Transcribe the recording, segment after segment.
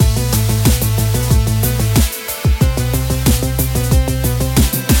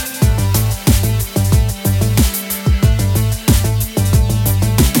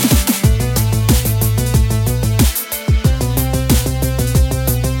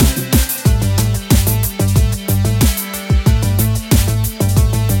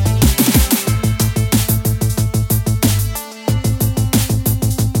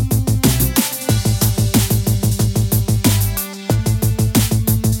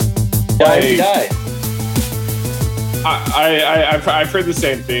Why did he die? I've heard the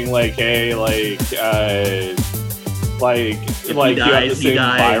same thing. Like, hey, you have the same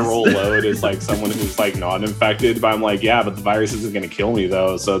viral load as like someone who's like non-infected. But I'm like, yeah, but the virus isn't going to kill me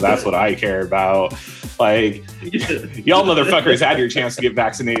though. So that's what I care about. Like, y'all motherfuckers had your chance to get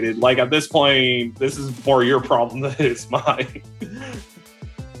vaccinated. Like at this point, this is more your problem than it's mine.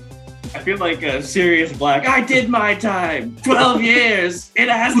 I feel like a Sirius Black. I did my time. 12 years. It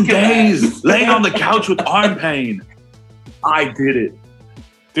has 2 days laying on the couch with arm pain. I did it,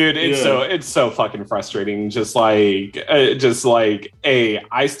 dude. It's so fucking frustrating. Just like, hey,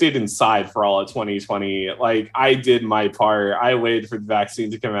 I stayed inside for all of 2020. Like, I did my part. I waited for the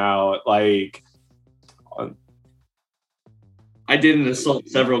vaccine to come out. Like, I didn't assault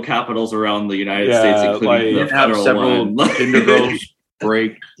several capitals around the United States, including the federal one. Tinder girls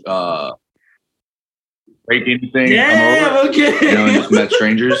break anything. Yeah, okay. You know, and just met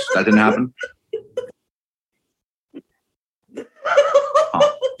strangers. That didn't happen.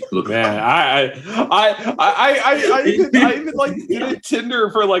 Look, man, I even like did Tinder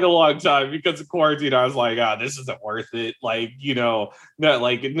for like a long time because of quarantine. I was like, this isn't worth it. Like, you know, you'll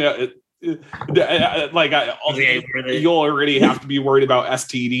already have to be worried about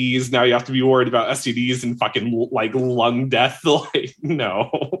STDs. Now you have to be worried about STDs and fucking like lung death. Like,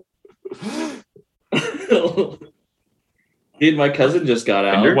 no. Dude, my cousin just got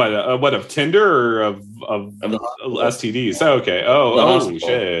out. Tinder? What of Tinder or of STDs? Okay. Oh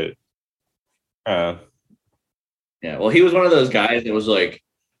shit. Yeah. Well, he was one of those guys that was like,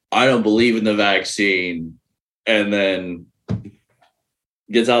 I don't believe in the vaccine, and then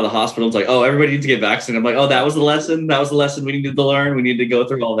gets out of the hospital. It's like, oh, everybody needs to get vaccinated. I'm like, oh, that was the lesson. That was the lesson we needed to learn. We need to go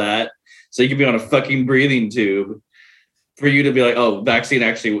through all that so you can be on a fucking breathing tube. For you to be like, oh, vaccine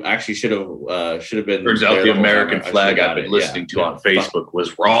actually should have been. Turns out the American flag I've been listening to on Facebook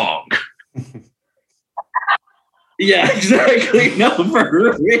was wrong. Yeah, exactly. No,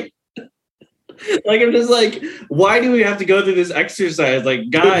 for real. Like, I'm just like, why do we have to go through this exercise?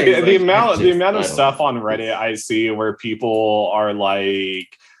 Like, guys, the amount of stuff on Reddit I see where people are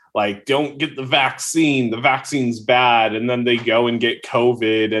like, don't get the vaccine. The vaccine's bad, and then they go and get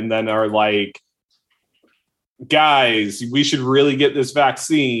COVID, and then are like, guys, we should really get this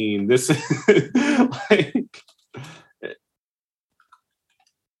vaccine. This like,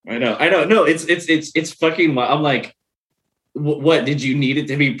 I know. No, it's fucking. I'm like, what did you need it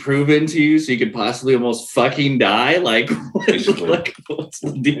to be proven to you so you could possibly almost fucking die? Like, what's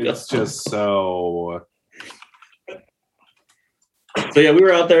the deal? It's just so. So yeah, we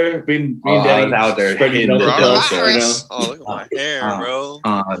were out there being I was out there spreading hitting the Delta. Oh, look at my hair, bro.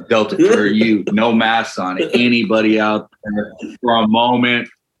 Delta for you, no mask on. Anybody out there for a moment?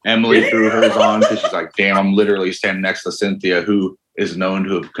 Emily threw hers on because she's like, "Damn, I'm literally standing next to Cynthia, who is known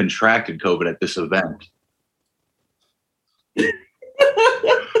to have contracted COVID at this event." But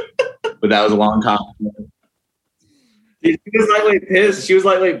that was a long time. She was like pissed. She was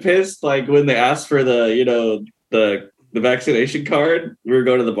like pissed, like when they asked for the vaccination card. We were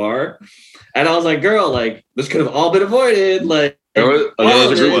going to the bar, and I was like, "Girl, like this could have all been avoided." Like there was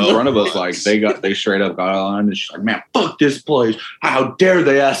a group in front of us, like they straight up got on, and she's like, "Man, fuck this place! How dare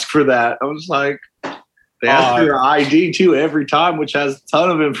they ask for that?" I was like, "They ask for your ID too every time, which has a ton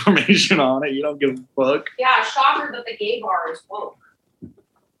of information on it. You don't give a fuck." Yeah, shocker that the gay bar is woke.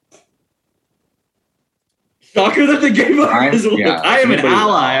 Shocker that the gay bar is woke. Yeah, I am an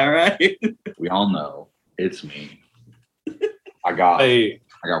ally. All right. We all know it's me. I got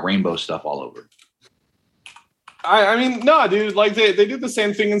rainbow stuff all over. I mean, no, dude. Like they do the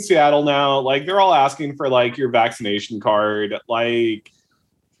same thing in Seattle now. Like they're all asking for like your vaccination card. Like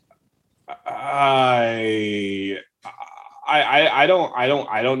I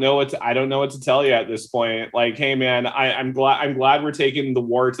don't know what to tell you at this point. Like, hey man, I'm glad we're taking the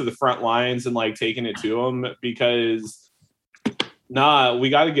war to the front lines and like taking it to them, because we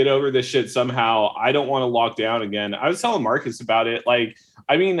got to get over this shit somehow. I don't want to lock down again. I was telling Marcus about it. Like,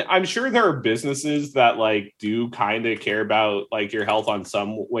 I mean, I'm sure there are businesses that like do kind of care about like your health on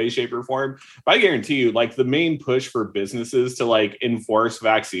some way, shape, or form. But I guarantee you, like the main push for businesses to like enforce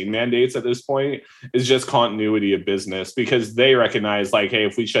vaccine mandates at this point is just continuity of business, because they recognize like, hey,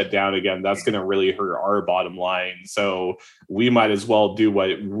 if we shut down again, that's going to really hurt our bottom line. So we might as well do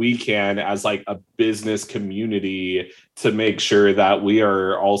what we can as like a business community to make sure that we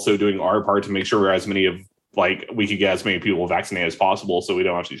are also doing our part to make sure we're we could get as many people vaccinated as possible, so we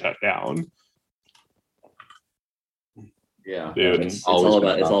don't actually shut down. Yeah, dude, it's all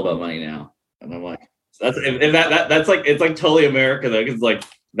about money now, and I'm like, that's like totally America though, because like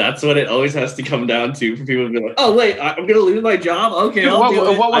That's what it always has to come down to for people to be like, "Oh wait, I'm going to lose my job." Okay, Dude, I'll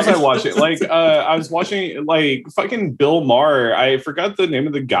do it. what was I watching? Like, I was watching like fucking Bill Maher. I forgot the name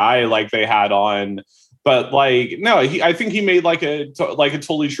of the guy like they had on, but like, no, I think he made like a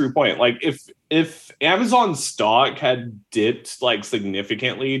totally true point. Like, if Amazon stock had dipped like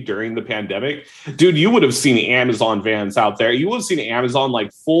significantly during the pandemic, dude, you would have seen Amazon vans out there. You would have seen Amazon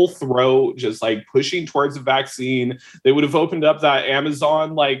like full throat, just like pushing towards the vaccine. They would have opened up that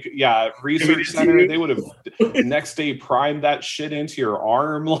Amazon research center. They would have next day primed that shit into your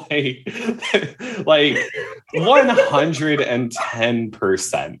arm, like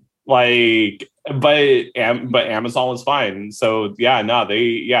 110%. Like, but Amazon was fine. So yeah, no,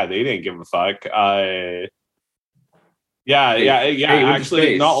 they didn't give a fuck. Actually,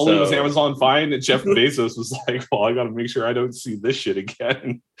 not only was Amazon fine, Jeff Bezos was like, well, I gotta make sure I don't see this shit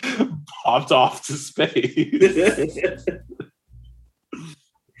again. Popped off to space.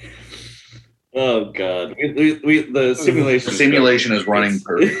 Oh god, the simulation is running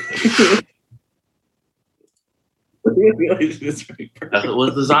perfect. As it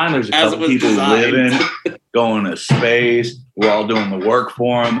was designed. There's a couple people living, going to space. We're all doing the work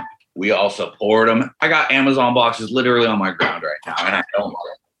for them. We all support them. I got Amazon boxes literally on my ground right now, and I don't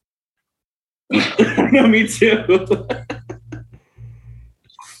know. Yeah, me too.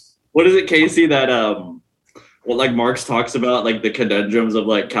 What is it, Casey? That what like Marx talks about, like the conundrums of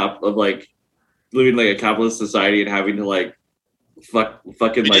like living like a capitalist society and having to like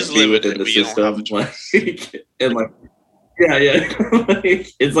fucking like be within the system, like and like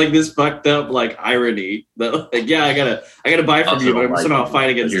like, it's like this fucked up like irony that like I gotta buy from you, but I'm somehow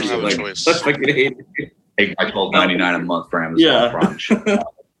fighting against you. Like I fucking hate it. Hey, I told $99 a month for Amazon Prime.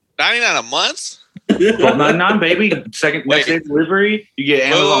 $99 a month? $12.99, baby. Next day delivery. You get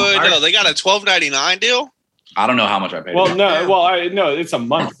Amazon. No, they got a $12.99 deal. I don't know how much I paid. Well, no, it's a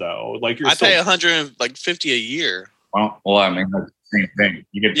month though. Like I pay $150 a year. Well, I mean that's the same thing.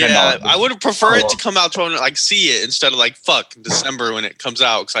 You get $10. Yeah, I would prefer it to come out to like see it instead of like December when it comes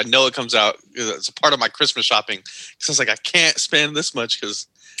out, because I know it comes out. It's a part of my Christmas shopping. Because I was like, I can't spend this much because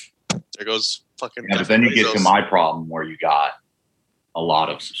there goes fucking. Yeah, but then you get to my problem where you got a lot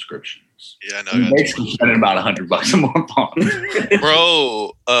of subscriptions. Yeah, I know. You're basically spending about $100 a month on it.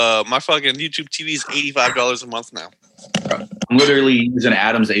 Bro, my fucking YouTube TV is $85 a month now. I'm literally using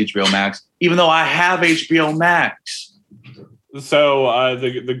Adam's HBO Max, even though I have HBO Max. So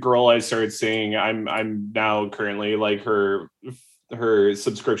the girl I started seeing, I'm now currently like her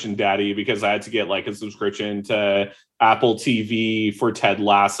subscription daddy, because I had to get like a subscription to Apple TV for Ted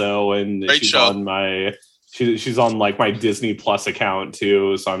Lasso, and Great she's show. on she's on like my Disney Plus account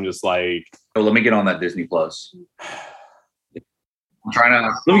too. So I'm just like, oh, let me get on that Disney Plus. I'm trying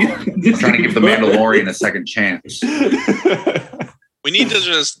to give the Mandalorian a second chance. We need to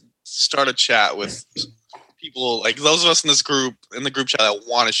just start a chat with people, like those of us in the group chat that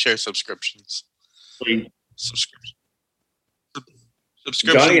want to share subscriptions.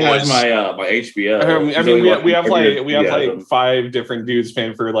 Subscription Johnny boys. has my HBO. I mean, we have like 5 different dudes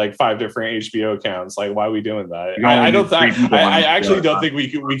paying for like 5 different HBO accounts. Like, why are we doing that? I actually don't think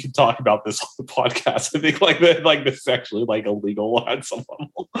we could talk about this on the podcast. I think like this is actually like illegal on some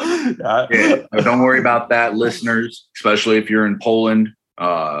level. Yeah, don't worry about that, listeners. Especially if you're in Poland.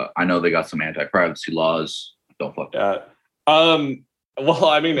 I know they got some anti-privacy laws. Don't fuck. Yeah. Well,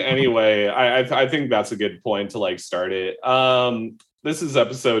 I mean, anyway, I think that's a good point to like start it. This is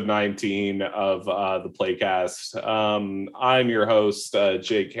episode 19 of the Playcast. I'm your host,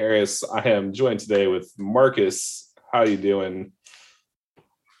 Jake Harris. I am joined today with Marcus. How you doing?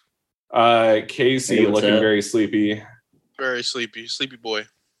 Casey, hey, looking very sleepy. Very sleepy boy.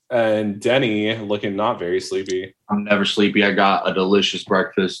 And Denny looking not very sleepy. I'm never sleepy. I got a delicious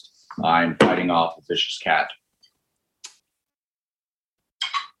breakfast. I'm fighting off a vicious cat.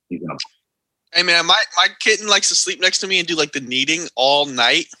 Hey man, my kitten likes to sleep next to me and do like the kneading all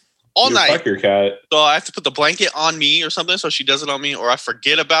night. Fuck your cat. So I have to put the blanket on me or something so she does it on me, or I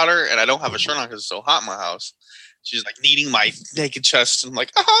forget about her and I don't have a shirt on because it's so hot in my house. She's like kneading my naked chest, and I'm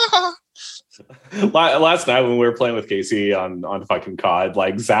like, ah. Last night when we were playing with Casey on fucking COD,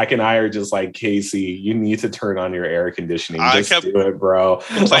 like Zach and I are just like, Casey, you need to turn on your air conditioning. Just do it, bro.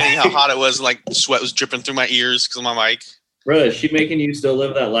 Complaining how hot it was, like sweat was dripping through my ears because of my mic. Bro, is she making you still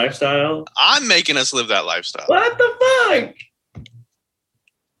live that lifestyle? I'm making us live that lifestyle. What the fuck?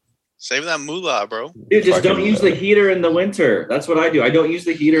 Save that moolah, bro. Dude, just don't use the heater in the winter. That's what I do. I don't use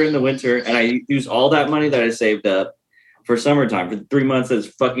the heater in the winter, and I use all that money that I saved up for summertime. For 3 months, it's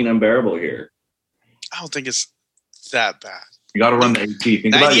fucking unbearable here. I don't think it's that bad. You got to run the AC.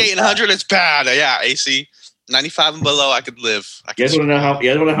 98 and 100, it's bad. Yeah, AC. 95 and below, I could live. You guys want to know how? You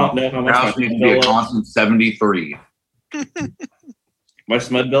guys want to know how much House my needs to smud be a bill was? constant 73. My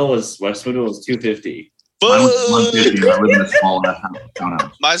smud bill was $250. Mine was Fuck. 150. And I live in a small ass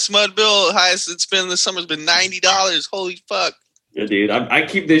townhouse. My smud bill highest it's been this summer's been $90. Holy fuck. Yeah, dude, I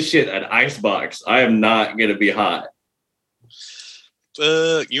keep this shit at icebox. I am not gonna be hot.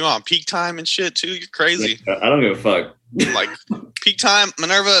 You on peak time and shit too? You're crazy. I don't give a fuck. Like peak time,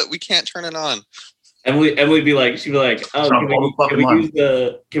 Minerva, we can't turn it on. Emily be like, she'd be like, oh, Trump all the fucking month.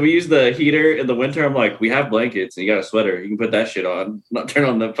 can we use the heater in the winter? I'm like, we have blankets and you got a sweater. You can put that shit on. Not turn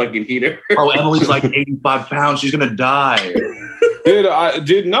on the fucking heater. Oh, Emily's like 85 pounds. She's gonna die.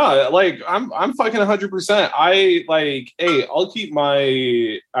 Dude, no, like I'm fucking 100%. I like, hey, I'll keep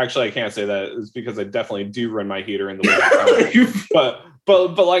my. Actually, I can't say that. It's because I definitely do run my heater in the winter.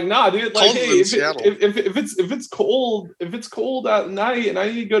 But like, nah, dude. Like, Colder hey, than if Seattle. it's cold at night and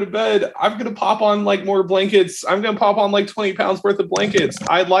I need to go to bed, I'm gonna pop on like more blankets. I'm gonna pop on like 20 pounds worth of blankets.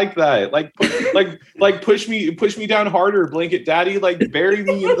 I like that. Like push me down harder, blanket daddy. Like bury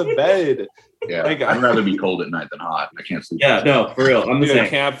me in the bed. Yeah, Like, I'd rather be cold at night than hot. I can't sleep. Yeah, no, for real. I'm the Dude, I same.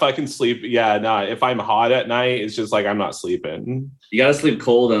 can't fucking sleep. Yeah, nah. If I'm hot at night, it's just like I'm not sleeping. You gotta sleep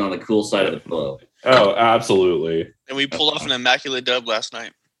cold and on the cool side of the pillow. Oh, absolutely. And we pulled off an immaculate dub last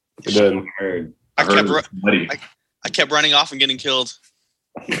night. It did. Heard. I heard kept it was sweaty. I kept running off and getting killed.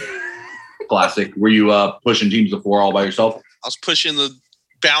 Classic. Were you pushing teams of 4 all by yourself? I was pushing the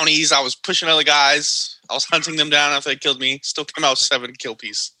bounties. I was pushing other guys. I was hunting them down after they killed me. Still came out with 7 kill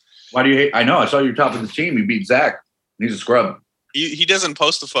piece. Why do you hate? I know. I saw you top of the team. You beat Zach. He's a scrub. He doesn't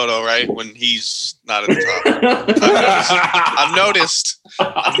post the photo, right, when he's not at the top. I've noticed.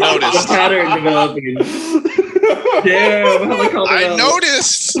 The pattern developing. Damn, I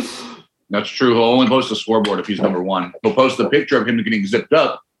noticed. That's true. He'll only post a scoreboard if he's number 1. He'll post a picture of him getting zipped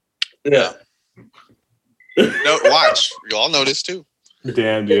up. Yeah. No, watch. You all noticed too.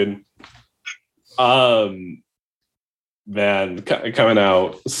 Damn, dude. Man, coming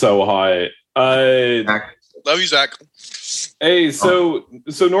out so hot. Love you, Zach. Hey, so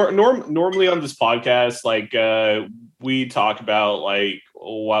normally on this podcast, like we talk about like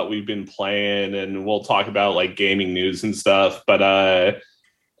what we've been playing, and we'll talk about like gaming news and stuff. But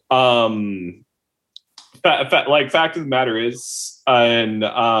fact of the matter is, and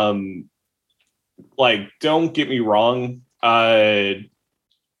like, don't get me wrong,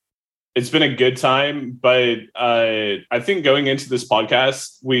 it's been a good time, but I think going into this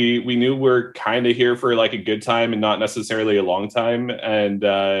podcast, we knew we're kind of here for like a good time and not necessarily a long time. And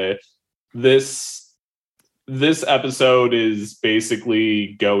this episode is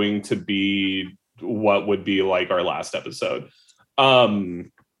basically going to be what would be like our last episode.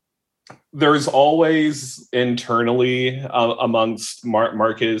 There's always internally amongst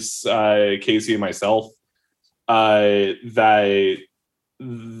Marcus, Casey, and myself that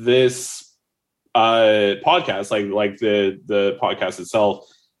this podcast, like the podcast itself,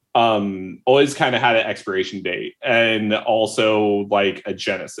 always kind of had an expiration date and also like a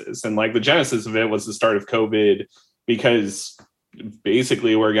genesis. And like the genesis of it was the start of COVID, because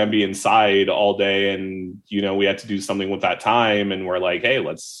basically we're going to be inside all day, and you know, we had to do something with that time, and we're like, hey,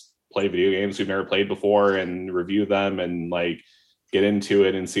 let's play video games we've never played before and review them and like get into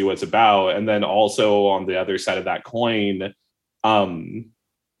it and see what's about. And then also on the other side of that coin,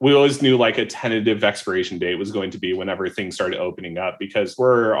 we always knew like a tentative expiration date was going to be whenever things started opening up, because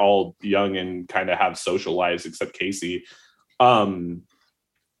we're all young and kind of have social lives, except Casey. So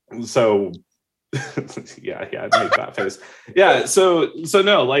yeah, make that face. Yeah. So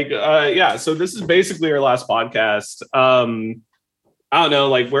no, like, yeah. So this is basically our last podcast. I don't know,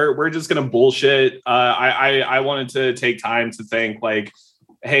 like we're just gonna bullshit. I wanted to take time to thank, like,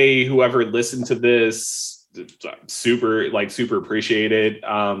 hey, whoever listened to this, super appreciate it.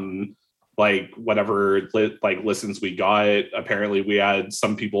 Like whatever listens we got. Apparently we had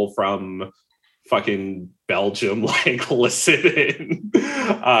some people from fucking Belgium like listen in,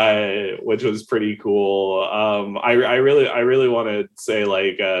 which was pretty cool. I really want to say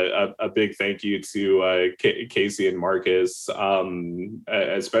like a big thank you to Casey and Marcus,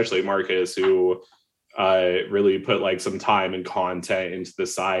 especially Marcus, who really put like some time and content into the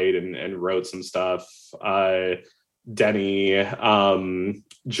site and wrote some stuff. Denny,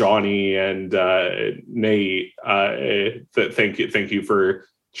 Johnny, and Nate, thank you for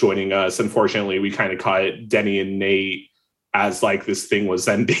joining us. Unfortunately, we kind of caught Denny and Nate as like this thing was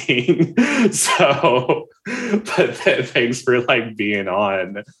ending. So, but thanks for like being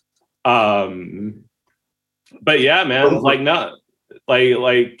on. But yeah, man, like not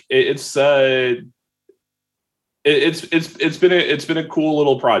like it's it's been a cool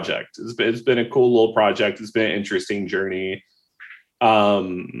little project. It's been a cool little project. It's been an interesting journey.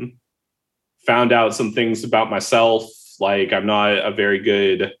 Found out some things about myself. Like, I'm not a very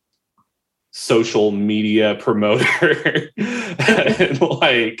good social media promoter. And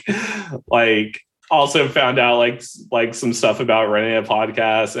like also found out like some stuff about running a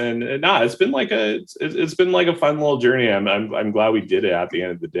podcast, and it's been like it's been like a fun little journey. I'm glad we did it at the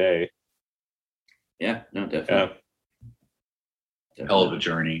end of the day. Yeah, no, definitely. Yeah. Hell of a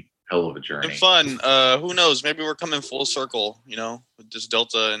journey. And fun. Who knows? Maybe we're coming full circle, with this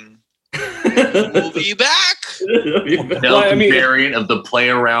Delta, and we'll be back. Delta variant of the Play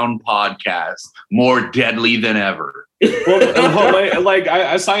Around podcast, more deadly than ever. Well,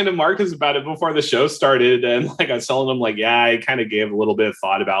 I signed to Marcus about it before the show started, and I was telling him I kind of gave a little bit of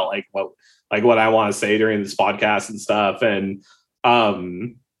thought about what I want to say during this podcast and stuff, and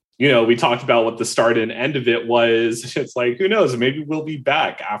we talked about what the start and end of it was. It's who knows? Maybe we'll be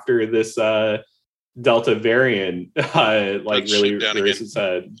back after this Delta variant really rears its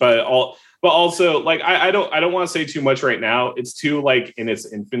head. But also I don't want to say too much right now. It's too in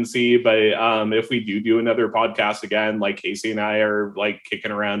its infancy. But if we do another podcast again, Casey and I are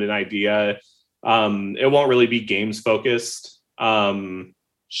kicking around an idea, it won't really be games focused.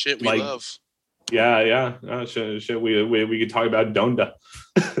 Shit we love. Yeah. Shit, we could talk about Donda.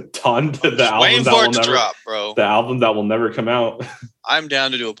 Donda, the album waiting for it to drop, bro. The album that will never come out. I'm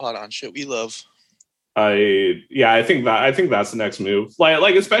down to do a pod on shit we love. I think that's the next move.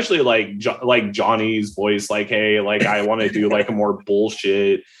 Especially Johnny's voice. Hey, I want to do a more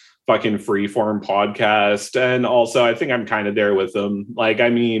bullshit fucking freeform podcast. And also, I think I'm kind of there with them.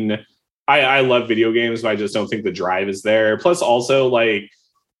 I love video games, but I just don't think the drive is there. Plus, also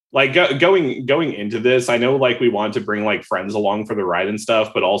going into this, I know we wanted to bring friends along for the ride and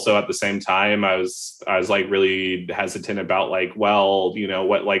stuff, but also at the same time I was really hesitant about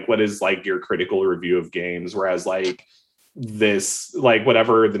what is your critical review of games, whereas this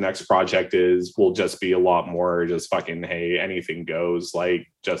whatever the next project is will just be a lot more just fucking, hey, anything goes,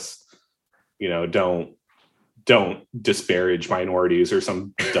 just don't disparage minorities or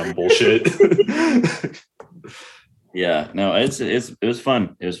some dumb bullshit. Yeah, no, it was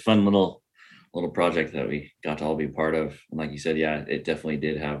fun. It was a fun little project that we got to all be part of. And like you said, yeah, it definitely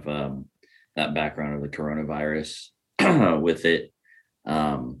did have that background of the coronavirus with it.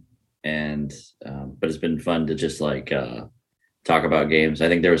 But it's been fun to just talk about games. I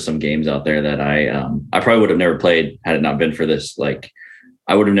think there was some games out there that I probably would have never played had it not been for this.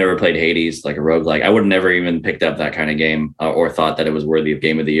 I would have never played Hades, a roguelike. I would have never even picked up that kind of game or thought that it was worthy of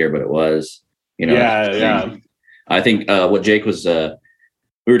Game of the Year, but it was. Yeah. I think what Jake was, we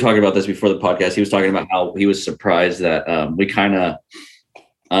were talking about this before the podcast. He was talking about how he was surprised that we kind of,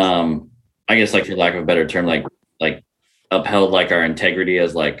 I guess, for lack of a better term, upheld our integrity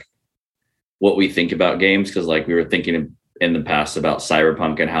as what we think about games. Because we were thinking in the past about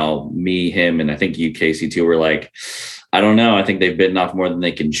Cyberpunk and how me, him, and I think you, Casey, too, were I don't know. I think they've bitten off more than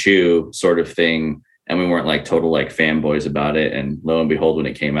they can chew, sort of thing. And we weren't total fanboys about it. And lo and behold, when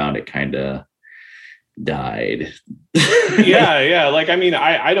it came out, it kind of died. yeah. I don't mean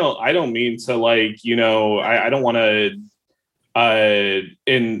to I don't want to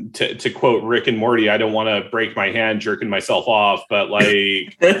to quote Rick and Morty, I don't want to break my hand jerking myself off, but I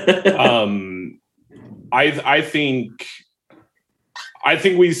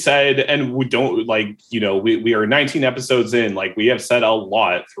think we said, and we don't we are 19 episodes in, we have said a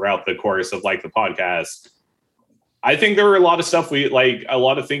lot throughout the course of the podcast. I think there were a lot of stuff a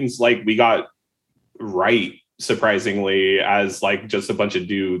lot of things we got right, surprisingly, as just a bunch of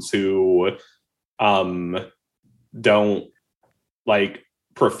dudes who don't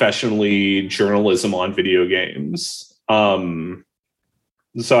professionally journalism on video games. So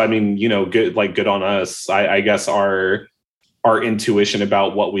I mean, good on us. I guess our intuition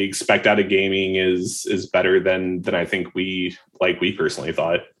about what we expect out of gaming is better than I think we personally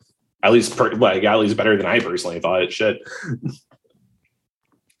thought. At least better than I personally thought. Shit.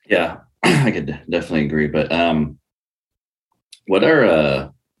 Yeah. I could definitely agree, but what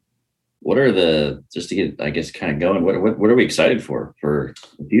are the, just to get, I guess, kind of going, what are we excited for the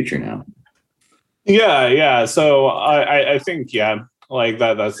future now? Yeah. So I think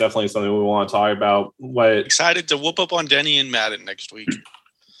that's definitely something we want to talk about. Excited to whoop up on Denny and Madden next week.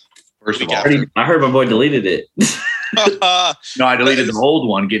 First of all, I heard my boy deleted it. No, I deleted the old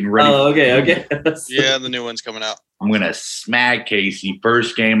one, getting ready. Oh, okay. Yeah, the new one's coming out. I'm gonna smack Casey.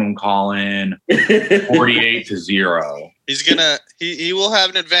 First game I'm calling 48-0. He's gonna he will have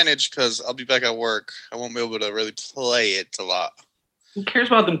an advantage because I'll be back at work. I won't be able to really play it a lot. Who cares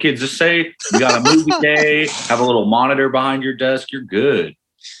about them kids? Just say you got a movie day, have a little monitor behind your desk. You're good.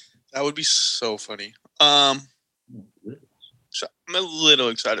 That would be so funny. So I'm a little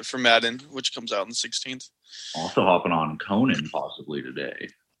excited for Madden, which comes out on the 16th. Also hopping on Conan possibly today.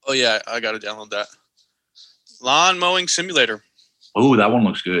 Oh yeah, I got to download that. Lawn mowing simulator. Oh, that one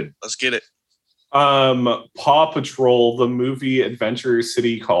looks good. Let's get it. Paw Patrol, the movie Adventure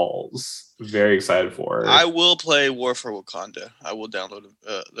City Calls. Very excited for it. I will play War for Wakanda. I will download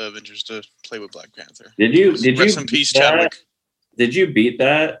the Avengers to play with Black Panther. Did you Rest in peace, Chadwick. Did you beat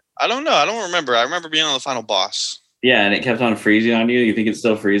that? I don't know. I don't remember. I remember being on the final boss. Yeah, and it kept on freezing on you. You think it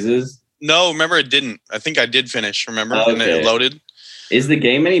still freezes? No, remember it didn't. I think I did finish. Remember, Okay. and it loaded. Is the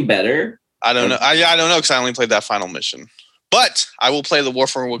game any better? I don't know. I don't know because I only played that final mission. But I will play the War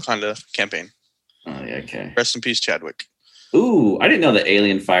for Wakanda campaign. Oh yeah, okay. Rest in peace, Chadwick. Ooh, I didn't know that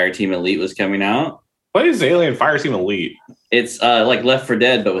Alien Fireteam Elite was coming out. What is Alien Fireteam Elite? It's like Left 4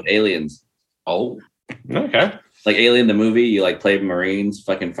 Dead, but with aliens. Oh, Okay. Like Alien the movie, you like play Marines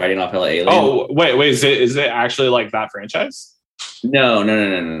fucking fighting off hella aliens. Oh, wait. Is it actually like that franchise? No.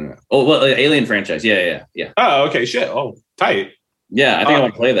 Oh, well, the Alien franchise. Yeah. Oh, okay. Shit. Oh, tight. Yeah, I think I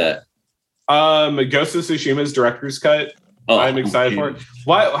want to play that. Ghost of Tsushima's director's cut. Oh, I'm excited for it.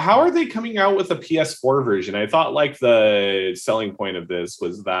 Why? How are they coming out with a PS4 version? I thought like the selling point of this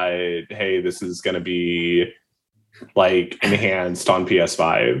was that hey, this is going to be like enhanced on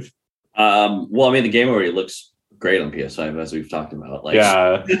PS5. Well, I mean, the game already looks great on PS5 as we've talked about. Like,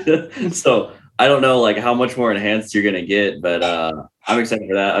 Yeah. So I don't know like how much more enhanced you're gonna get, but I'm excited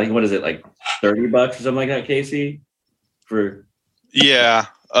for that. I think what is it like $30 or something like that, Casey? For Yeah.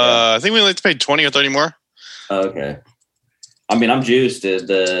 I think we only have to pay 20 or 30 more. okay. I mean, I'm juiced.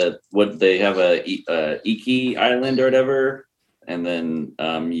 What they have a Iki Island or whatever, and then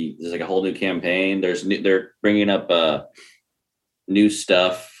there's like a whole new campaign. They're bringing up new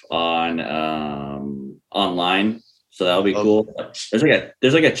stuff on online, so that'll be cool.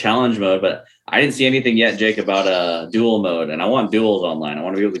 There's like a challenge mode, but I didn't see anything yet, Jake, about duel mode, and I want duels online. I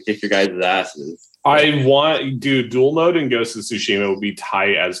want to be able to kick your guys' asses. Dual mode in Ghost of Tsushima would be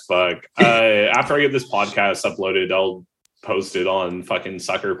tight as fuck. After I get this podcast uploaded, I'll post it on fucking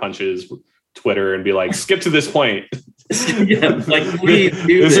Sucker Punch's Twitter and be like, skip to this point. Yeah, like please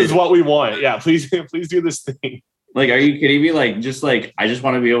do this is what we want. Yeah, please do this thing. Like, are you kidding me? Like, just like I just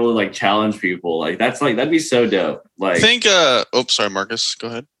want to be able to like challenge people. Like that'd be so dope. Like, I think. Sorry, Marcus. Go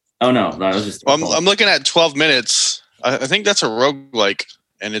ahead. Oh no, I was just. Well, I'm looking at 12 minutes. I think that's a roguelike,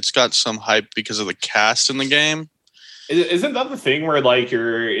 and it's got some hype because of the cast in the game. Isn't that the thing where like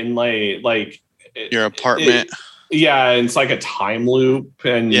you're in like Your apartment. Yeah, and it's like a time loop,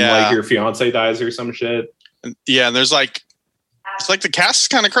 and like your fiance dies or some shit. Yeah, and there's like, it's like the cast is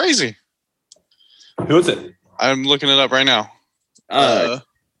kind of crazy. Who is it? I'm looking it up right now.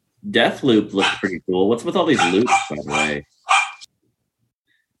 Deathloop looks pretty cool. What's with all these loops, by the way?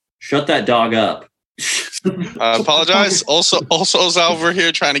 Shut that dog up. Apologize. Also, over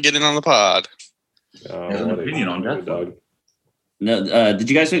here trying to get in on the pod. an opinion on Deathloop. Dog. No, did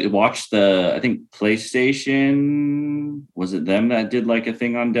you guys watch I think PlayStation, was it them that did like a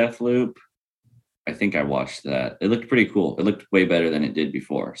thing on Deathloop? I think I watched that. It looked pretty cool. It looked way better than it did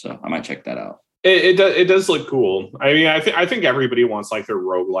before, so I might check that out. It does look cool. I mean, I think everybody wants like their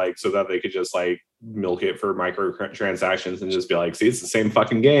roguelike so that they could just like milk it for microtransactions and just be like, see, it's the same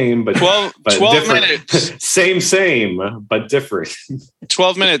fucking game, but 12 different. minutes. same, but different.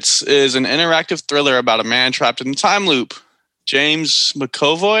 12 minutes is an interactive thriller about a man trapped in a time loop. James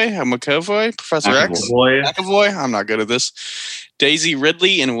McAvoy, Professor X. McAvoy. I'm not good at this. Daisy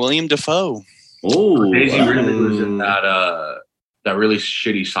Ridley and William Dafoe. Oh, Daisy Ridley was in that really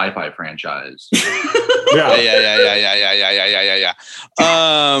shitty sci-fi franchise. Yeah.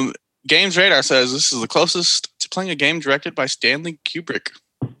 Games Radar says this is the closest to playing a game directed by Stanley Kubrick.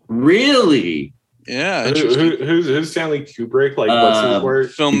 really? Yeah, interesting. Who's Stanley Kubrick? Like, what's his word?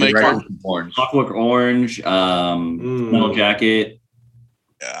 Filmmaker. Clockwork Orange, Metal Jacket.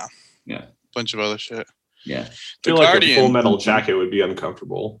 Yeah. Bunch of other shit. Yeah. I feel The like Guardian. a Full Metal Jacket would be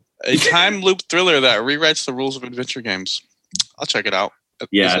uncomfortable. A time loop thriller that rewrites the rules of adventure games. I'll check it out.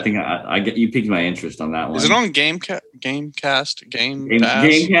 Yeah, I think I get you piqued my interest on that one. Is it on Gamecast? Gamecast?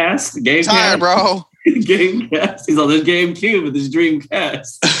 Time, bro. Gamecast. He's on this GameCube with his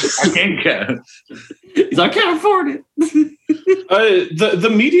Dreamcast. Gamecast. He's like, I can't afford it. The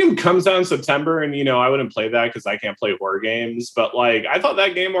Medium comes out in September, and I wouldn't play that because I can't play horror games. But like, I thought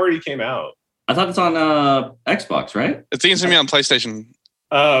that game already came out. I thought it's on Xbox, right? It seems to be on PlayStation.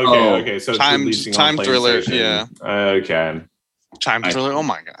 Oh, okay. So it's Time releasing on thriller. PlayStation. Yeah. Okay. Time thriller. Oh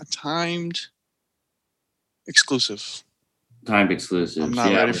my god. Timed exclusive. Timed exclusive. I'm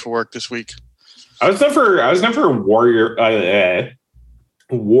not ready for work this week. I was never a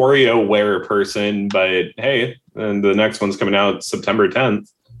WarioWare person, but hey, and the next one's coming out September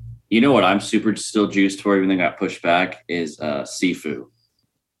 10th. You know what I'm super still juiced for, even though it got pushed back, is Sifu.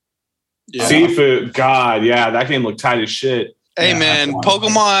 Yeah. Sifu, God, yeah, that game looked tight as shit. Hey man,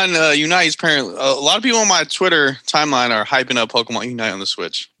 Pokemon Unite is apparently a lot of people on my Twitter timeline are hyping up Pokemon Unite on the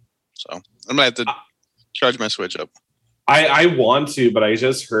Switch. So I'm gonna have to charge my Switch up. I want to, but I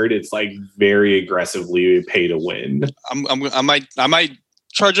just heard it's like very aggressively pay to win. I might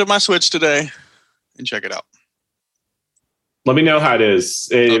charge up my Switch today and check it out. Let me know how it is.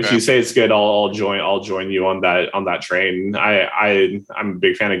 If Okay. you say it's good, I'll join you on that train. I'm a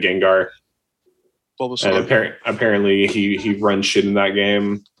big fan of Gengar. Bulbasaur, And apparently he runs shit in that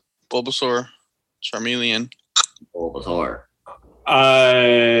game. Bulbasaur, Charmeleon. Bulbasaur.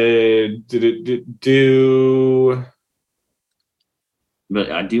 But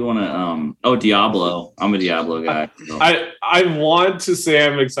I do want to. Diablo. I'm a Diablo guy. So. I want to say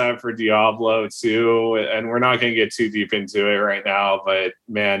I'm excited for Diablo too, and we're not going to get too deep into it right now. But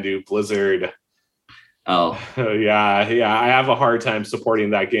man, dude, Blizzard. Oh yeah. I have a hard time supporting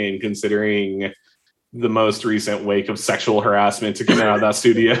that game considering the most recent wake of sexual harassment to come out of that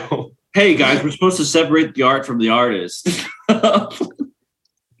studio. Hey guys, we're supposed to separate the art from the artist.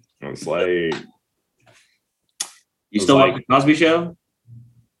 It's like you still like the Cosby Show?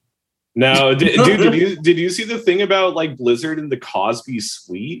 No, dude, did you see the thing about like Blizzard and the Cosby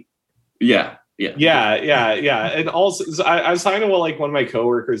Suite? Yeah. And also, I was talking to like one of my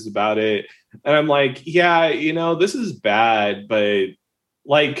coworkers about it, and I'm like, yeah, this is bad, but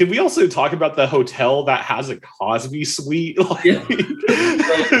like, could we also talk about the hotel that has a Cosby Suite? Like,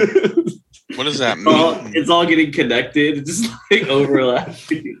 What does that mean? It's all getting connected. It's just like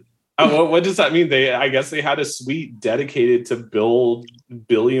overlapping. What does that mean? I guess they had a suite dedicated to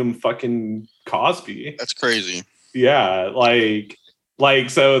Billiam fucking Cosby. That's crazy. Yeah, like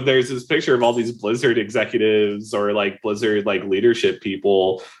so there's this picture of all these Blizzard executives or like Blizzard like leadership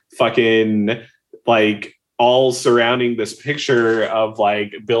people fucking like all surrounding this picture of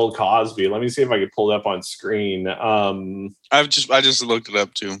like Bill Cosby. Let me see if I could pull it up on screen. I just looked it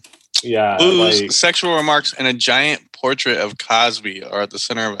up too. Yeah, Booze, like, sexual remarks, and a giant portrait of Cosby are at the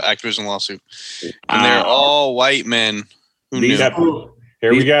center of an Activision lawsuit, and they're all white men. Who knew?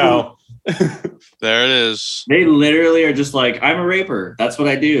 Here we go. There it is. They literally are just like, I'm a raper. That's what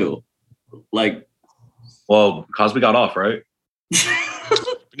I do. Like, well, Cosby got off, right?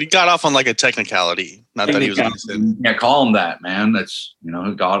 He got off on like a technicality. Not that he was innocent. Yeah, call him that, man. That's he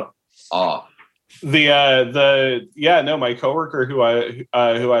got off. My coworker who I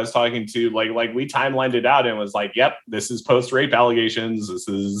was talking to, like we timelined it out and was like, yep, this is post rape allegations. This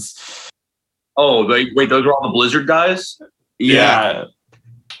is. Oh, wait, those are all the Blizzard guys? Yeah.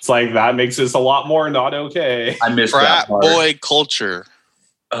 It's like that makes this a lot more not okay. I missed frat that part. boy culture.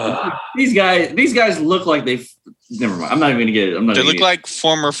 These guys look like they. Never mind. I'm not even gonna get it. They look like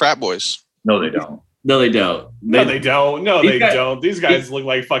former frat boys. No, they don't. No, they don't. They don't. These guys look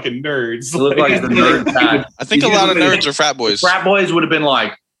like fucking nerds. They look like the nerd. I think a lot of nerds are frat boys. Frat boys would have been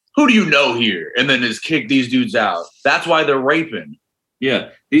like, "Who do you know here?" And then just kick these dudes out. That's why they're raping.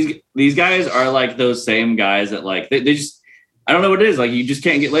 Yeah, these guys are like those same guys that like they just. I don't know what it is. Like, you just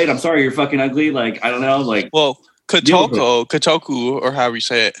can't get laid. I'm sorry, you're fucking ugly. Like, I don't know. Like, well, Kotaku, or however you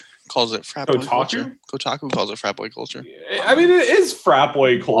say it, calls it frat boy culture. Kotaku calls it frat boy culture. I mean, it is frat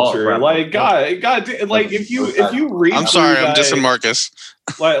boy culture. Frat like, boy God, like if you read. I'm sorry, I'm that, dissing Marcus.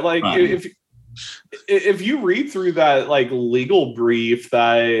 Like if you read through that like legal brief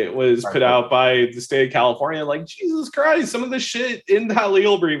that was put out by the state of California, like Jesus Christ, some of the shit in that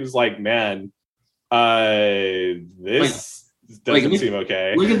legal brief is like, man, this. Doesn't seem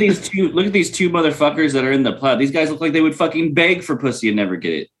okay. Look at these two motherfuckers that are in the plaid. These guys look like they would fucking beg for pussy and never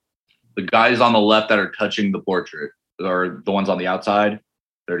get it. The guys on the left that are touching the portrait, or the ones on the outside,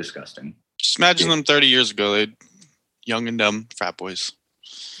 they're disgusting. Just imagine them 30 years ago. They young and dumb frat boys.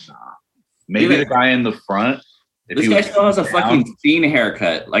 Maybe the guy in the front. This guy still has a fucking fiend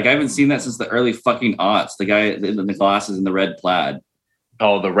haircut. Like, I haven't seen that since the early fucking aughts. The guy in the glasses and the red plaid.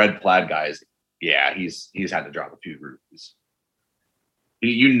 Oh, the red plaid guys. Yeah, he's had to drop a few rupees.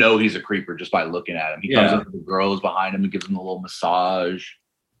 He's a creeper just by looking at him. He comes up to the girls behind him and gives them a little massage.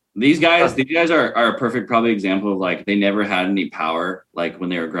 These guys are a perfect probably example of like they never had any power like when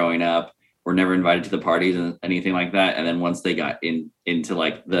they were growing up, were never invited to the parties and anything like that. And then once they got into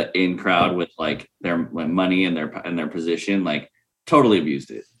like the in crowd with like their money and their position, like totally abused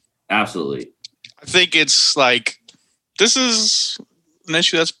it. Absolutely. I think it's like this is an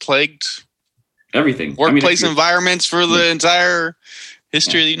issue that's plagued Everything. Workplace environments for the entire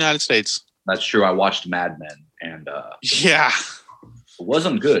history of the United States. That's true. I watched Mad Men, and Yeah. it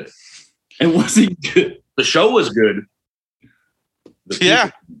wasn't good. It wasn't good. The show was good.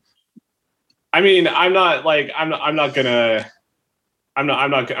 Yeah. I mean, I'm not gonna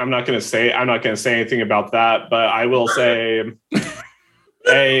say anything about that, but I will say,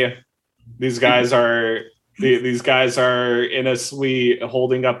 hey, these guys are in a suite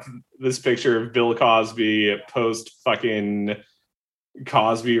holding up this picture of Bill Cosby post fucking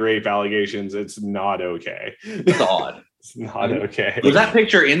Cosby rape allegations. It's not okay. It's odd. It's not okay. Was that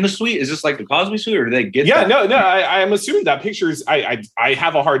picture in the suite? Is this like the Cosby suite, or did they get? Yeah, that? no. I'm assuming that picture is. I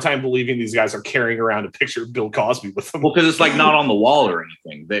have a hard time believing these guys are carrying around a picture of Bill Cosby with them. Well, because it's like not on the wall or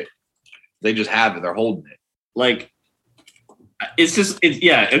anything. They just have it. They're holding it. Like, it's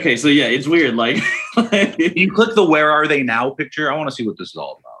okay. So yeah, it's weird. Like, you click the "Where Are They Now" picture. I want to see what this is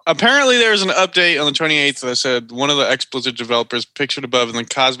all about. Apparently, there was an update on the 28th that said one of the ex-Blizzard developers pictured above, and then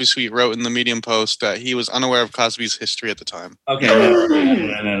Cosby Suite wrote in the Medium post that he was unaware of Cosby's history at the time. Okay,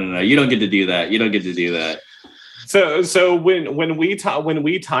 no. You don't get to do that. So when we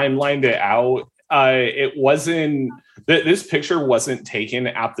timelined it out, it wasn't. This picture wasn't taken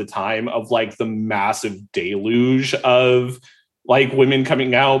at the time of like the massive deluge of like women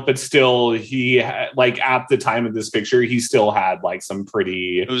coming out, but still he like at the time of this picture, he still had like some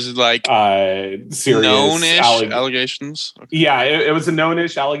pretty, it was like serious known-ish allegations. Okay. Yeah, it was a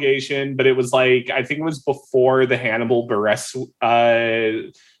known-ish allegation, but it was like, I think it was before the Hannibal Buress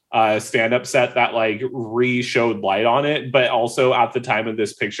stand-up set that like showed light on it. But also at the time of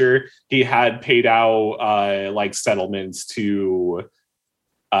this picture, he had paid out like settlements to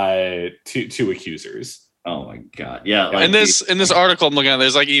accusers. Oh my god! Yeah, like in this article I'm looking at,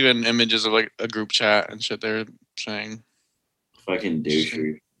 there's like even images of like a group chat and shit. They're saying, "Fucking douche."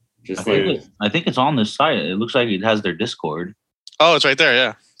 Just I think it's on this site. It looks like it has their Discord. Oh, it's right there.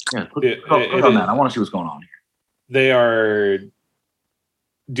 Yeah. Yeah. Click on that. I want to see what's going on here. They are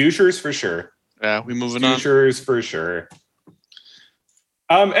douchers for sure. Yeah, we moving on. Douchers for sure.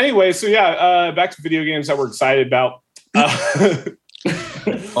 Anyway, so yeah, back to video games that we're excited about.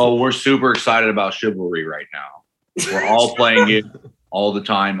 Oh, we're super excited about Chivalry right now. We're all playing it all the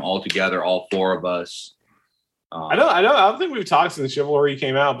time, all together, all four of us. I don't think we've talked since Chivalry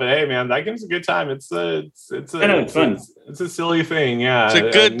came out, but hey, man, that game's a good time. It's fun. It's a silly thing. Yeah, it's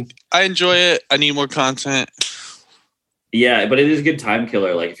a good. I enjoy it. I need more content. Yeah, but it is a good time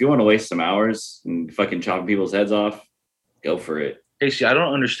killer. Like if you want to waste some hours and fucking chopping people's heads off, go for it. Casey, I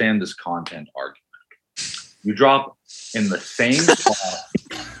don't understand this content argument. You drop in the same spot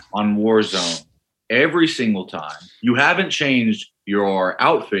on Warzone every single time. You haven't changed your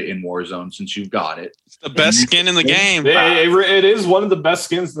outfit in Warzone since you've got it. It's the best skin in the game. It is one of the best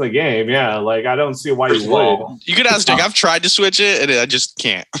skins in the game. Yeah, like I don't see why you would. You could ask Jake. I've tried to switch it, and I just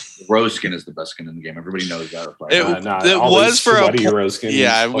can't. Rose skin is the best skin in the game. Everybody knows that. It was for a rose skin.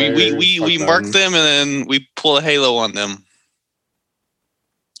 Yeah, we marked them, and then we pull a halo on them.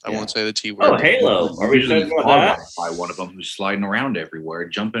 I won't say the T word. Oh, Halo. Are we talking about that? By one of them who's sliding around everywhere,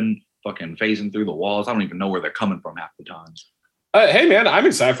 jumping, fucking phasing through the walls. I don't even know where they're coming from half the time. Hey man, I'm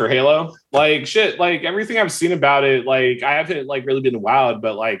excited for Halo. Like shit, like everything I've seen about it, like I haven't like really been wowed,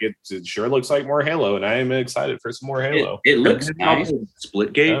 but like it sure looks like more Halo, and I am excited for some more Halo. It looks nice.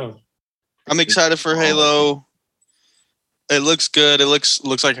 Splitgate. Oh. I'm excited for Halo. It looks good. It looks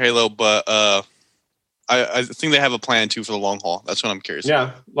like Halo, but I think they have a plan too for the long haul. That's what I'm curious.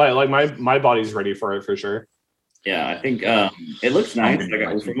 Yeah, like my body's ready for it for sure. Yeah, I think it looks nice.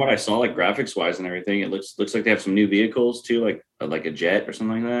 Like from what I saw, like graphics wise and everything, it looks like they have some new vehicles too, like a jet or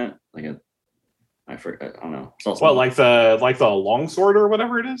something like that. I don't know. What, like the longsword or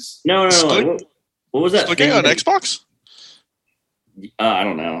whatever it is? No. What was that? Looking on Xbox? I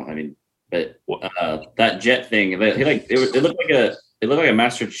don't know. I mean, but that jet thing, it looked like a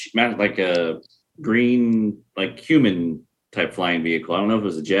master like a green like human type flying vehicle. I don't know if it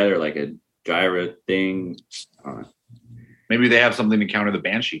was a jet or like a gyro thing. Maybe they have something to counter the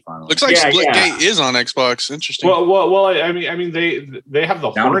Banshee finally. Looks like Splitgate is on Xbox. Interesting. Well. I mean, they have the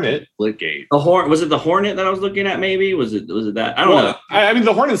Hornet. Splitgate. Was it the Hornet that I was looking at? Maybe was it that? I don't know. I mean,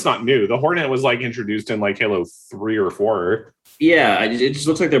 the Hornet's not new. The Hornet was like introduced in like Halo 3 or 4. Yeah, it just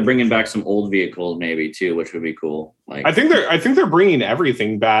looks like they're bringing back some old vehicles, maybe too, which would be cool. Like, I think they're bringing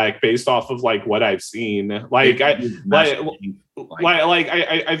everything back based off of like what I've seen. I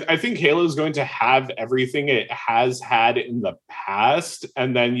think Halo is going to have everything it has had in the past,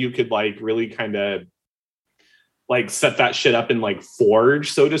 and then you could like really kind of like set that shit up in like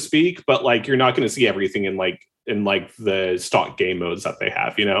Forge, so to speak. But like you're not going to see everything in like in like the stock game modes that they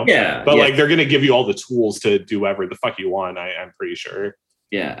have, Yeah. But like they're gonna give you all the tools to do whatever the fuck you want. I'm pretty sure.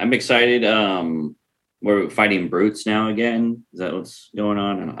 Yeah, I'm excited. We're fighting brutes now again. Is that what's going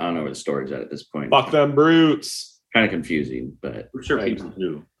on? I don't know where the story's at this point. Fuck them brutes. Kind of confusing, but I'm sure people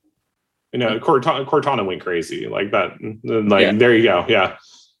do. Cortana went crazy like that. Like there you go. Yeah.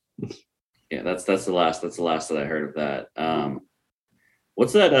 Yeah, that's the last that I heard of that.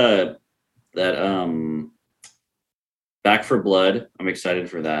 What's that Back for Blood? I'm excited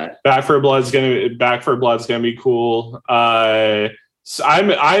for that. Back for Blood's gonna be cool. So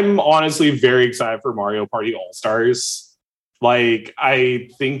I'm honestly very excited for Mario Party All-Stars. Like, I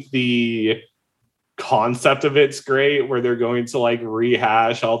think the concept of it's great, where they're going to like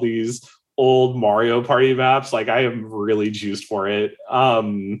rehash all these old Mario Party maps. Like, I am really juiced for it.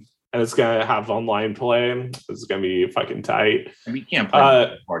 And it's gonna have online play. It's gonna be fucking tight. I mean, you can't play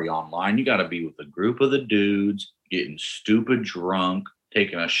Mario Party online. You got to be with a group of the dudes, getting stupid drunk,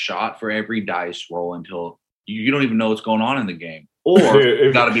 taking a shot for every dice roll until you don't even know what's going on in the game. Or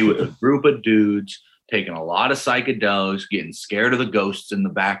you got to be with a group of dudes taking a lot of psychedelics, getting scared of the ghosts in the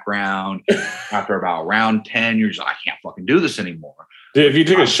background. After about round 10, you're just like, I can't fucking do this anymore. Dude, if you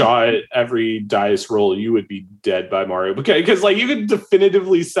took a shot at every dice roll, you would be dead by Mario. Because like you could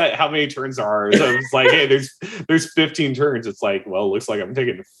definitively set how many turns there are. So it's like, hey, there's 15 turns. It's like, well, it looks like I'm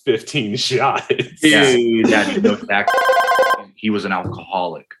taking 15 shots. Dude, he was an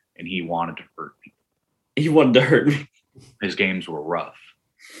alcoholic and he wanted to hurt people. He wanted to hurt me. His games were rough.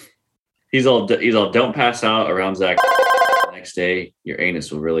 He's all don't pass out around Zach. The next day, your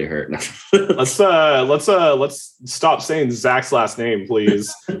anus will really hurt. Let's stop saying Zach's last name,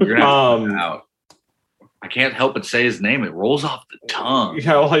 please. You're gonna have to out. I can't help but say his name. It rolls off the tongue.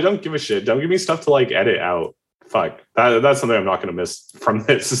 Yeah, well, I don't give a shit. Don't give me stuff to like edit out. Fuck. That's something I'm not gonna miss from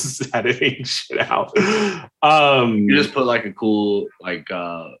this, is editing shit out. You just put like a cool like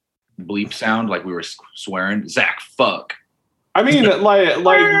bleep sound, like we were swearing. Zach, fuck. I mean, I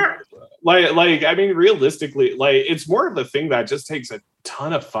mean, realistically, like, it's more of a thing that just takes a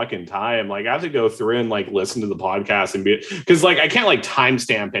ton of fucking time. Like, I have to go through and like listen to the podcast and because like I can't like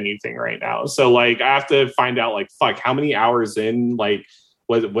timestamp anything right now. So like I have to find out like, fuck, how many hours in like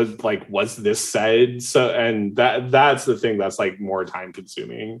was this said? So, and that's the thing that's like more time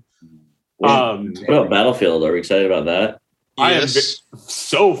consuming. What about Battlefield? Are we excited about that? I am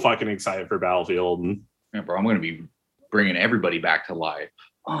so fucking excited for Battlefield. Yeah, bro, I'm going to be bringing everybody back to life.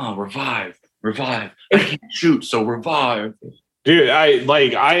 Oh, revive. I can't shoot, so revive. Dude,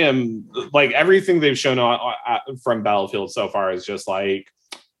 I am like everything they've shown from Battlefield so far is just like,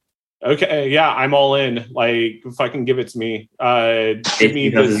 okay, yeah, I'm all in. Like, fucking give it to me. Give me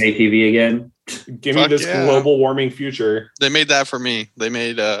this ATV again. Give me this global warming future. They made that for me. They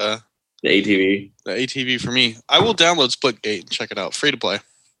made the ATV. The ATV for me. I will download Splitgate and check it out. Free to play.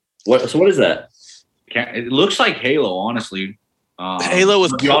 What is that? It looks like Halo, honestly. Halo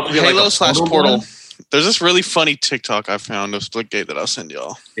with Halo / Portal. There's this really funny TikTok I found of Splitgate that I'll send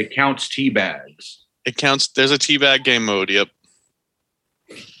y'all. It counts teabags. It counts. There's a teabag game mode. Yep.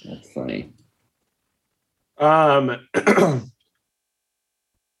 That's funny. I'll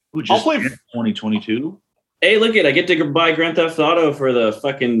play 2022. Hey, look I get to buy Grand Theft Auto for the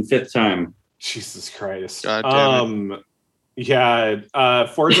fucking 5th time. Jesus Christ. God damn it. Yeah,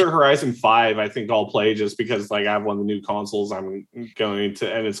 Forza Horizon 5, I think I'll play just because like I have one of the new consoles I'm going to,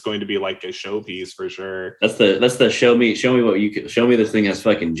 and it's going to be like a showpiece for sure. That's the show me what you can show me this thing has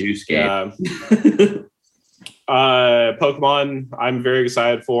fucking juice game. Yeah. Pokemon, I'm very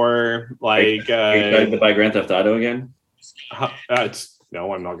excited for. Like, are you excited to buy Grand Theft Auto again?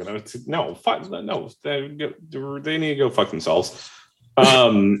 No, I'm not gonna. No, fuck no. They need to go fuck themselves.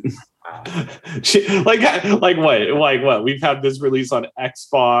 Like what? We've had this release on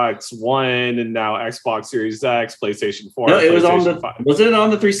Xbox One and now Xbox Series X, PlayStation 4. No, it was on the 5. Was it on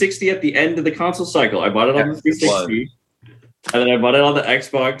the 360 at the end of the console cycle? I bought it on the 360, and then I bought it on the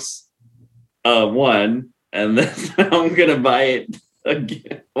Xbox One, and then I'm gonna buy it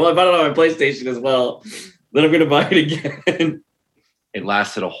again. Well, I bought it on my PlayStation as well. Then I'm gonna buy it again. It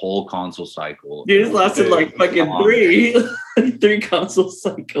lasted a whole console cycle. Dude, it lasted like fucking three console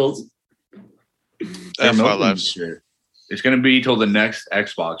cycles. That's my life. It's going to be till the next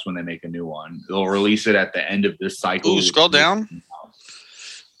Xbox when they make a new one. They'll release it at the end of this cycle. Ooh, scroll down.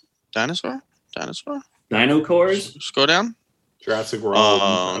 Dinosaur? Dino Cores? Scroll down. Jurassic World.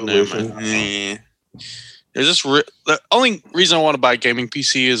 Oh, never mind. The only reason I want to buy a gaming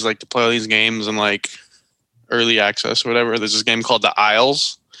PC is like to play all these games and like early access or whatever. There's this game called The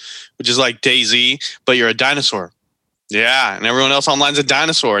Isles, which is like DayZ, but you're a dinosaur. Yeah, and everyone else online's a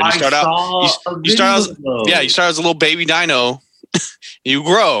dinosaur. And you start you start as a little baby dino. You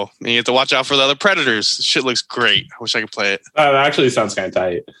grow, and you have to watch out for the other predators. This shit looks great. I wish I could play it. That actually sounds kind of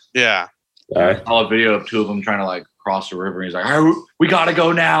tight. Yeah. I saw a video of two of them trying to like cross the river. And he's like, "Oh, we gotta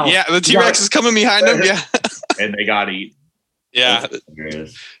go now." Yeah, the T-Rex is coming behind him. Yeah. And they got eaten. Yeah.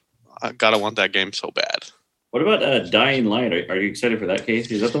 I gotta want that game so bad. What about Dying Light? Are you excited for that,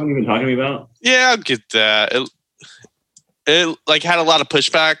 Casey? Is that the one you've been talking to me about? Yeah, I'll get that. It like had a lot of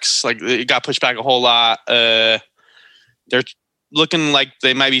pushbacks. Like it got pushed back a whole lot. They're looking like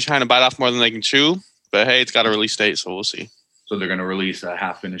they might be trying to bite off more than they can chew. But hey, it's got a release date, so we'll see. So they're gonna release a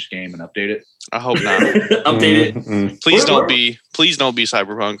half-finished game and update it. I hope not. Update it. Please don't be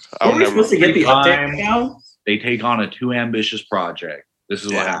Cyberpunk. Are we supposed to get the update now? They take on a too ambitious project. This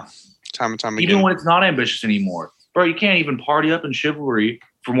is what happens. Time and time again. Even when it's not ambitious anymore. Bro, you can't even party up in Chivalry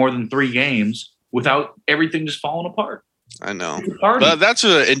for more than 3 games without everything just falling apart. I know. But that's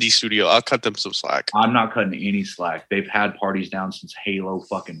an indie studio. I'll cut them some slack. I'm not cutting any slack. They've had parties down since Halo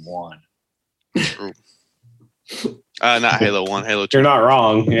fucking 1. True. Not Halo 1, Halo 2. You're not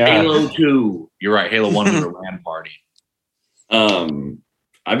wrong. Yeah. Halo 2. You're right. Halo 1 was a LAN party.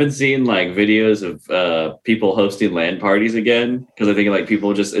 I've been seeing like videos of people hosting LAN parties again because I think like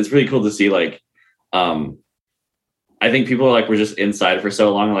people just it's really cool to see like I think people like were just inside for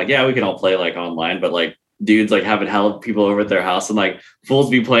so long like yeah we can all play like online but like dudes like having hell of people over at their house and like fools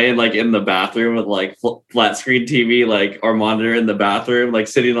be playing like in the bathroom with like flat screen TV like or monitor in the bathroom like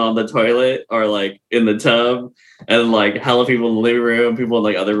sitting on the toilet or like in the tub and like hella people in the living room people in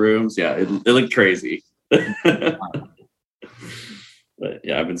like other rooms it looked crazy. But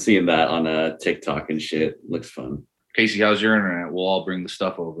yeah, I've been seeing that on TikTok and shit. Looks fun. Casey, how's your internet? We'll all bring the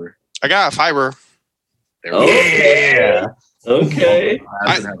stuff over. I got fiber. There we go. Yeah. Okay.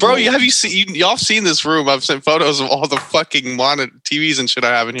 Bro, y'all seen this room? I've sent photos of all the fucking monitor TVs and shit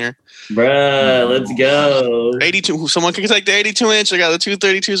I have in here. Bruh, let's go. 82. Someone can take the 82 inch. I got the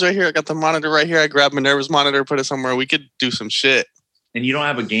 232s right here. I got the monitor right here. I grabbed Minerva's monitor, put it somewhere. We could do some shit. And you don't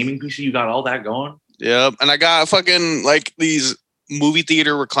have a gaming PC? You got all that going? Yep. And I got fucking like these movie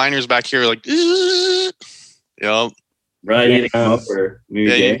theater recliners back here, like, yep. Right, you need to come up for movie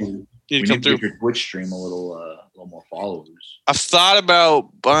game. You need to come through. Your Twitch stream a little more followers. I've thought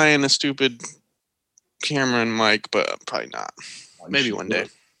about buying a stupid camera and mic, but probably not. Maybe one day.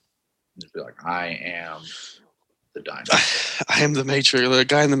 Just be like, I am the dinosaur. I am the Matrix, the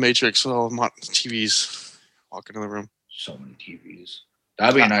guy in the Matrix with all the TVs walking in the room. So many TVs.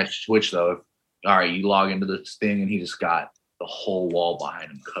 That'd be a nice switch, though. All right, you log into this thing and he just got the whole wall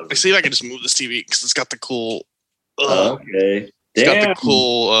behind him covered. I see if I can just move this TV because it's got the cool. Okay. It's got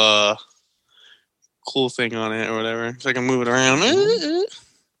the cool thing on it or whatever. So I can move it around.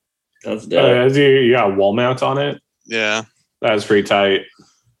 That's dope. You got a wall mount on it? Yeah. That's pretty tight.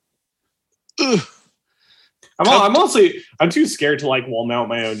 I'm too scared to like wall mount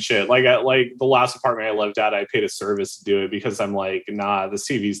my own shit. Like at like the last apartment I lived at, I paid a service to do it because I'm like, nah, this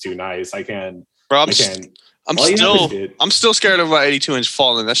TV's too nice. I can't. Bro, I'm still scared of my 82 inch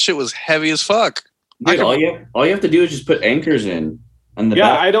falling. That shit was heavy as fuck. Dude, all you have to do is just put anchors in. On the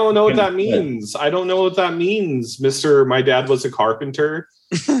back. I don't know what that means. I don't know what that means, Mr. My dad was a carpenter.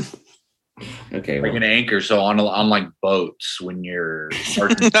 Okay, like an anchor. So on like boats, when you're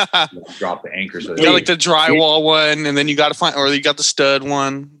drop the anchor. So you got like the drywall one, and then you got to find, or you got the stud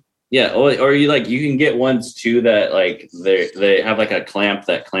one. Yeah, or you can get ones too that like they have like a clamp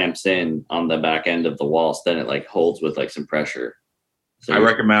that clamps in on the back end of the wall, so then it like holds with like some pressure. So I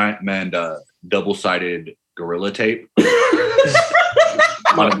recommend double-sided Gorilla Tape.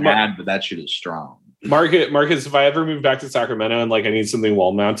 I'm mad, but that shit is strong. Marcus, if I ever move back to Sacramento and like I need something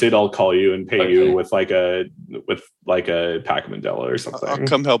wall mounted, I'll call you and pay you with like a pack of Mandela or something. I'll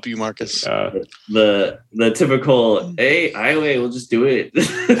come help you, Marcus. The typical, hey, we'll just do it.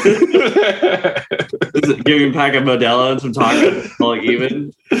 Give me a pack of Modelo and some tacos, like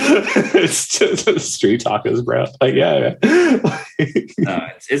even. It's just street tacos, bro. Like yeah. No,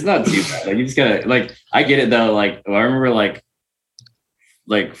 it's not too bad. Like you just gotta like. I get it though. Like I remember like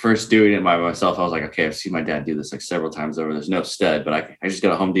first doing it by myself, I was like, okay, I've seen my dad do this like several times over. There's no stud, but I just go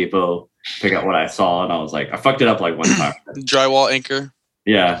to Home Depot, pick out what I saw, and I was like, I fucked it up like one time. Drywall anchor.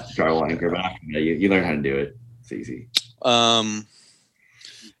 Yeah, drywall anchor, but you learn how to do it. It's easy. When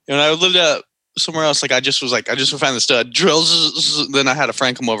I lived at somewhere else, like I just would find the stud drills. Then I had a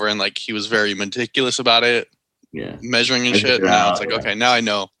friend come over and like he was very meticulous about it. Yeah, measuring and shit. Now it's like okay, now I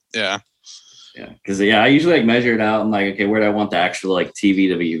know. Yeah. Yeah, because I usually like measure it out and like okay, where do I want the actual like TV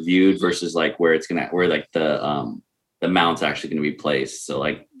to be viewed versus like where like the mount's actually gonna be placed. So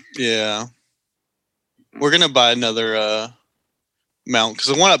like yeah, We're gonna buy another mount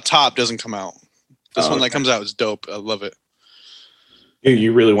because the one up top doesn't come out. This one that comes out is dope. I love it.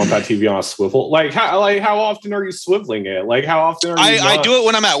 You really want that TV on a swivel? Like how often are you swiveling it? Like how often are you? I do it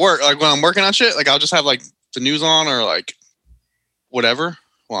when I'm at work. Like when I'm working on shit. Like I'll just have like the news on or like whatever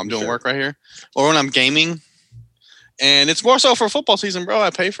while I'm doing work right here, or when I'm gaming. And it's more so for football season, bro. I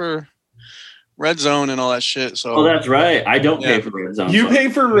pay for Red Zone and all that shit. So that's right. I don't pay for Red Zone. You pay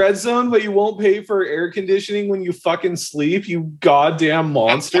for Red Zone, but you won't pay for air conditioning when you fucking sleep. You goddamn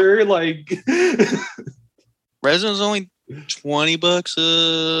monster! Like Red Zone's only $20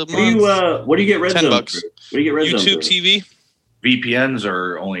 a month. What do you get Red Zone? $10. What do you get Red Zone? YouTube TV. VPNs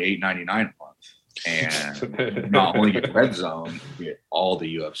are only $8.99 a month, and not only get Red Zone, you get all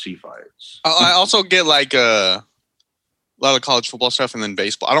the UFC fights. I also get like a lot of college football stuff and then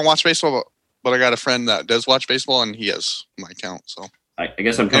baseball. I don't watch baseball, but I got a friend that does watch baseball, and he has my account. So I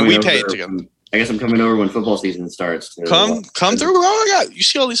guess I'm coming. And we over pay it together. I guess I'm coming over when football season starts. Come through. Oh my god, you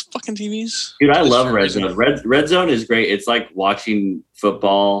see all these fucking TVs, dude! I love Red Zone. Red Zone is great. It's like watching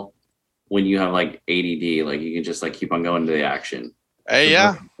football when you have like ADD. Like you can just like keep on going to the action. Hey,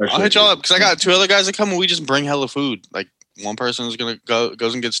 yeah, I'll hit y'all up because I got 2 other guys that come and we just bring hella food. Like one person is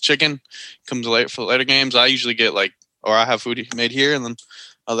goes and gets chicken, comes late for later games. I usually get like, or I have food made here, and then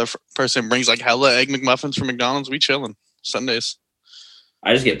other person brings like hella egg McMuffins from McDonald's. We chilling Sundays.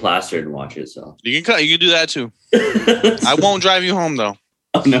 I just get plastered and watch it. So you can do that too. I won't drive you home though.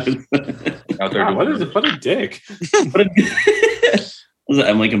 Oh, no. Out there, what a dick!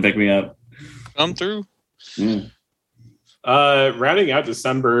 Emily can pick me up. Come through. Rounding out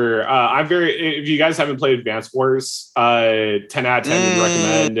December, if you guys haven't played Advance Wars, 10 out of 10 would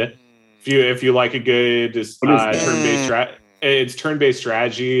recommend. If you like a good turn-based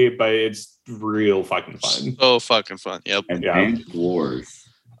strategy, but it's real fucking fun. So fucking fun. Yep. Advance Wars.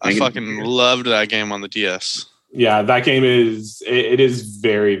 I fucking loved that game on the DS. Yeah, that game is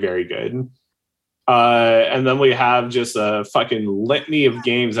very, very good. And then we have just a fucking litany of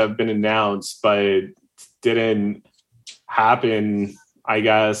games that have been announced, but didn't happen, I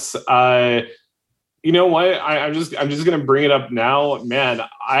guess. You know what? I'm just gonna bring it up now, man.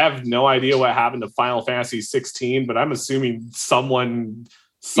 I have no idea what happened to Final Fantasy 16, but I'm assuming someone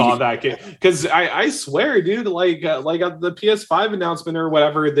saw that game because I swear, dude, like at the PS5 announcement or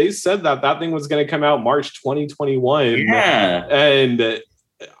whatever, they said that thing was gonna come out March 2021. Yeah, and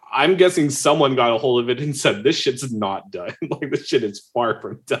I'm guessing someone got a hold of it and said this shit's not done. Like this shit is far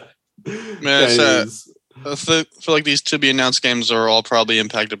from done. Man, it's I feel like these to be announced games are all probably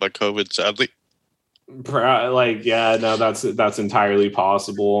impacted by COVID, sadly. Like, yeah, no, that's entirely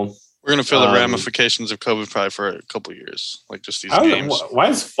possible. We're gonna feel the ramifications of COVID probably for a couple of years, like just these games. Why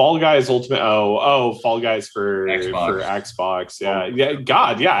is Fall Guys Ultimate? Oh, Fall Guys for Xbox. Yeah.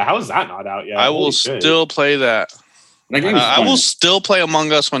 God, yeah. How is that not out yet? I will still play that. I will still play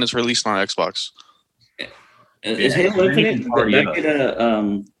Among Us when it's released on Xbox. Is Halo Infinite?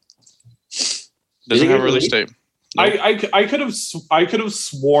 Doesn't have a release date. Nope. I could have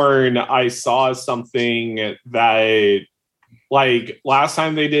sworn I saw something that like last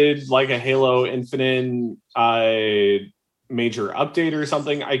time they did like a Halo Infinite major update or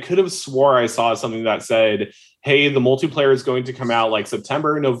something. I could have swore I saw something that said, hey, the multiplayer is going to come out like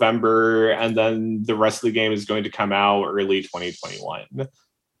September, November, and then the rest of the game is going to come out early 2021.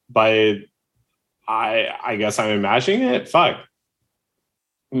 But I guess I'm imagining it. Fuck.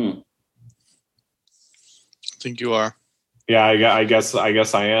 I think you are. Yeah, I guess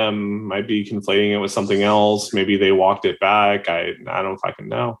I am. Might be conflating it with something else. Maybe they walked it back. I don't fucking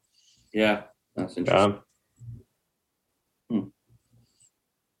know. Yeah, that's interesting.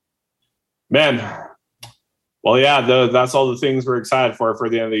 Man. Well, yeah, that's all the things we're excited for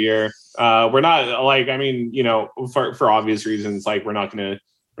the end of the year. We're not like, I mean, you know, for obvious reasons, like we're not gonna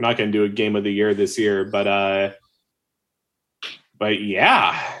do a game of the year this year, but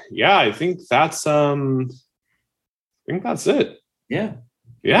yeah, I think that's it.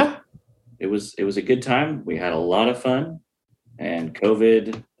 Yeah. It was a good time. We had a lot of fun, and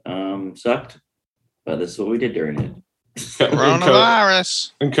COVID sucked, but this is what we did during it.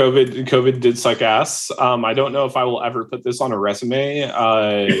 Coronavirus. And COVID did suck ass. I don't know if I will ever put this on a resume.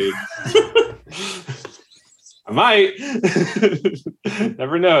 I might.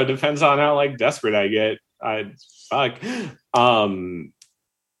 Never know. Depends on how like desperate I get. Fuck.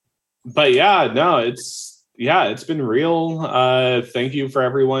 But yeah, no, it's been real. Thank you for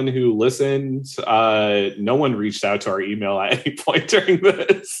everyone who listened. No one reached out to our email at any point during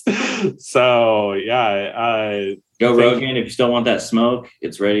this. So yeah, go Rogan. If you still want that smoke,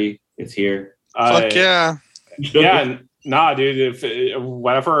 it's ready. It's here. Fuck yeah. Yeah. Nah, dude. If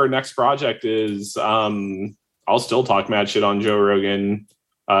whatever our next project is, I'll still talk mad shit on Joe Rogan.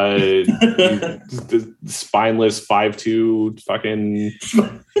 The spineless 5'2" fucking.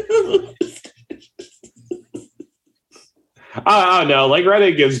 I don't know. Like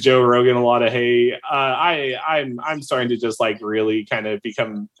Reddit gives Joe Rogan a lot of hate. I'm starting to just like really kind of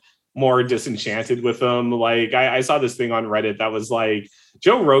become more disenchanted with him. Like I saw this thing on Reddit that was like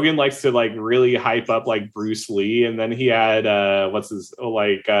Joe Rogan likes to like really hype up like Bruce Lee, and then he had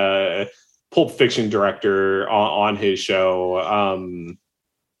Pulp Fiction director on his show.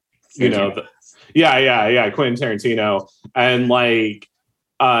 Quentin Tarantino, and like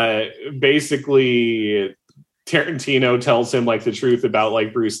basically Tarantino tells him like the truth about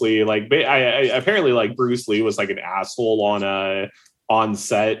like Bruce Lee. Like apparently like Bruce Lee was like an asshole on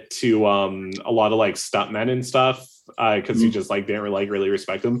set to a lot of like stuntmen and stuff because he just like didn't really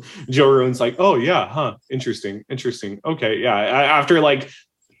respect him. Joe Rogan's like, oh yeah, huh, interesting, okay, yeah. After like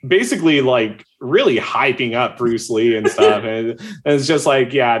basically like really hyping up Bruce Lee and stuff, and it's just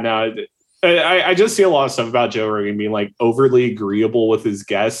like, yeah, no. I just see a lot of stuff about Joe Rogan being like overly agreeable with his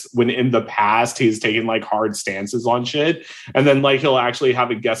guests when in the past he's taken like hard stances on shit, and then like he'll actually have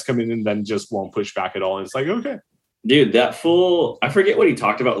a guest come in and then just won't push back at all. And it's like, okay, dude, that fool, I forget what he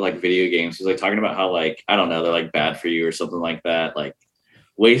talked about with like video games. He was like talking about how like, I don't know, they're like bad for you or something like that, like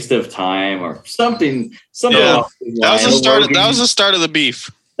waste of time or something. Yeah. That was the start of the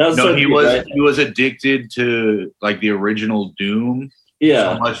beef. He was addicted to like the original Doom.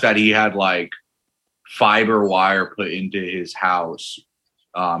 Yeah. So much that he had like fiber wire put into his house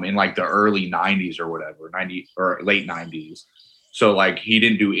in like the early 90s or whatever, 90 or late 90s. So like he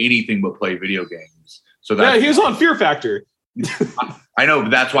didn't do anything but play video games. So he was on Fear Factor. I know, but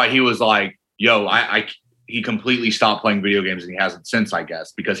that's why he was like, yo, he completely stopped playing video games, and he hasn't since, I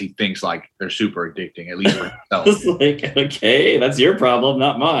guess, because he thinks like they're super addicting, at least for himself. It's like, okay, that's your problem,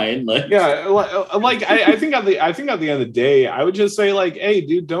 not mine. Like, yeah, like I think at the end of the day, I would just say like, hey,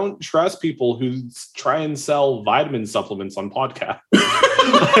 dude, don't trust people who try and sell vitamin supplements on podcasts.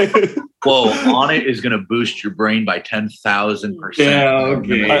 Whoa, Onnit is going to boost your brain by 10,000%. Yeah,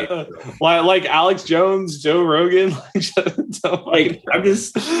 okay. Like Alex Jones, Joe Rogan. Like I'm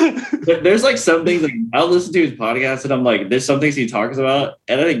just, there's like some things like I'll listen to his podcast and I'm like, there's some things he talks about,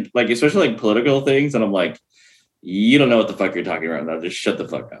 and I think like especially like political things, and I'm like, you don't know what the fuck you're talking about now. Just shut the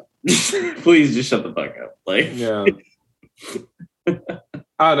fuck up. Please just shut the fuck up. Like, yeah.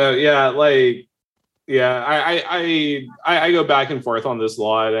 I don't know. Yeah, like. Yeah, I go back and forth on this a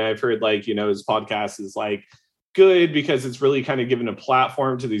lot, and I've heard like, you know, his podcast is like good because it's really kind of given a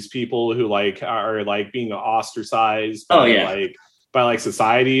platform to these people who like are like being ostracized by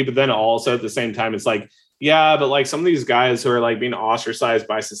society, but then also at the same time it's like, yeah, but like some of these guys who are like being ostracized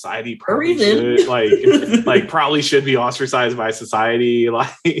by society probably should be ostracized by society.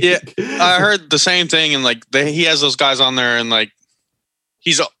 Like, yeah, I heard the same thing, and like he has those guys on there, and like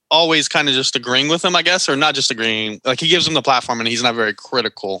he's always kind of just agreeing with him, I guess, or not just agreeing. Like he gives him the platform, and he's not very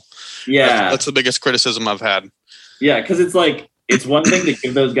critical. Yeah, that's the biggest criticism I've had. Yeah, because it's like it's one thing to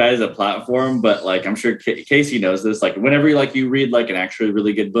give those guys a platform, but like I'm sure Casey knows this. Like whenever like you read like an actually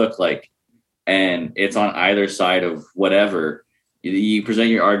really good book, like, and it's on either side of whatever, you present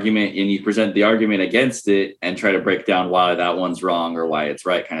your argument and you present the argument against it and try to break down why that one's wrong or why it's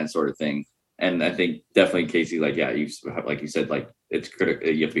right, kind of sort of thing. And I think definitely Casey, like, yeah, you like you said, like it's critical.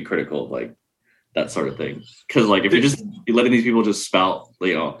 You have to be critical of like that sort of thing. Because like if you're letting these people just spout,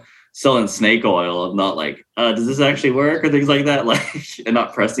 you know, selling snake oil and not like, does this actually work or things like that, like, and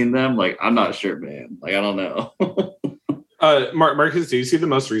not pressing them, like, I'm not sure, man. Like, I don't know. Marcus, do you see the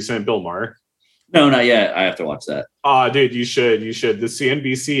most recent Bill Maher? No, not yet. I have to watch that. Dude, you should. The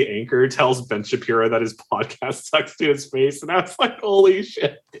CNBC anchor tells Ben Shapiro that his podcast sucks to his face, and I was like, holy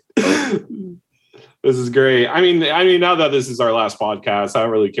shit. This is great. I mean, now that this is our last podcast, I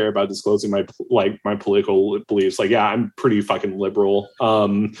don't really care about disclosing my political beliefs. Like, yeah, I'm pretty fucking liberal.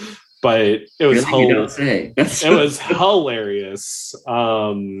 But it was it was hilarious.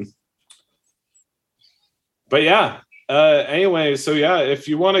 But yeah. Anyway, so yeah, if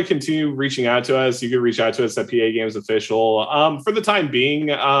you want to continue reaching out to us, you can reach out to us at PA Games Official. For the time being,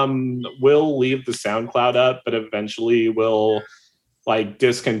 we'll leave the SoundCloud up, but eventually we'll like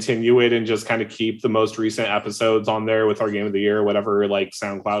discontinue it and just kind of keep the most recent episodes on there with our Game of the Year, whatever like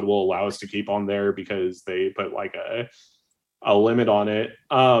SoundCloud will allow us to keep on there because they put like a limit on it.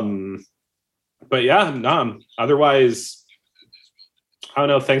 But yeah, otherwise, I don't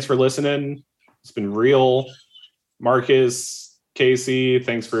know. Thanks for listening. It's been real. Marcus, Casey,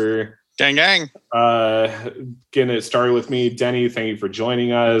 thanks for Gang, gang. Getting it started with me. Denny, thank you for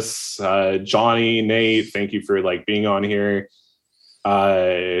joining us. Johnny, Nate, thank you for being on here.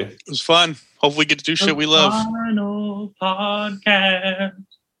 It was fun. Hopefully we get to do shit we love. Final podcast.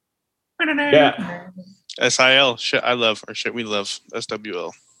 Yeah. SIL, shit I love, or shit we love.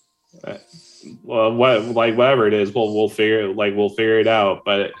 SWL. Well, whatever it is, we'll figure it out.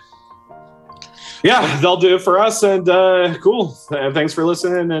 But yeah, they'll do it for us. And cool. Thanks for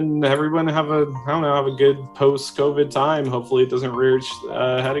listening, and everyone have a good post-COVID time. Hopefully, it doesn't rear its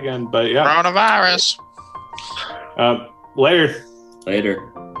head again. But yeah, coronavirus. Later.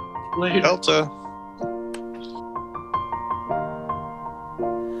 Delta.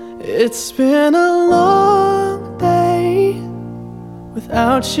 It's been a long day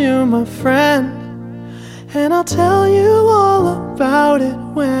without you, my friend, and I'll tell you all about it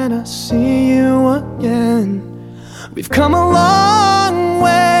when I see you again. We've come a long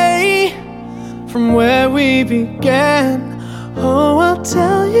way from where we began. Oh, I'll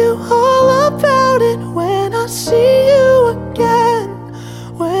tell you all about it when I see you again.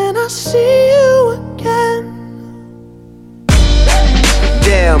 When I see you again.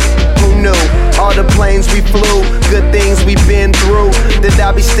 Damn, who knew? All the planes we flew, good things we've been through. That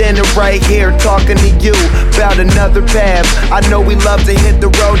I'll be standing right here talking to you about another path. I know we love to hit the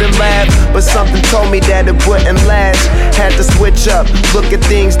road and laugh, but something told me that it wouldn't last. Had to switch up, look at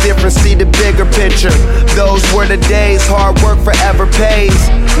things different, see the bigger picture. Those were the days, hard work forever pays.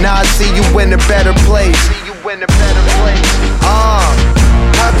 Now I see you in a better place.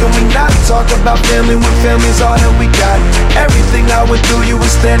 How can we not talk about family when family's all that we got? Everything I went through, you were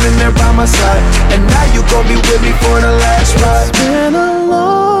standing there by my side, and now you gon' be with me for the last ride. It's been a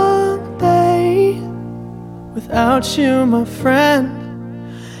long day without you, my friend,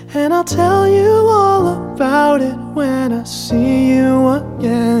 and I'll tell you all about it when I see you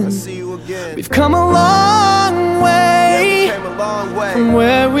again. We've come a long way, from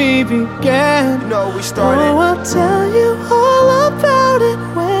where we began. You know we started. Oh, I'll tell you all about it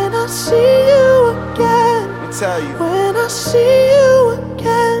when I see you again. Let me tell you. When I see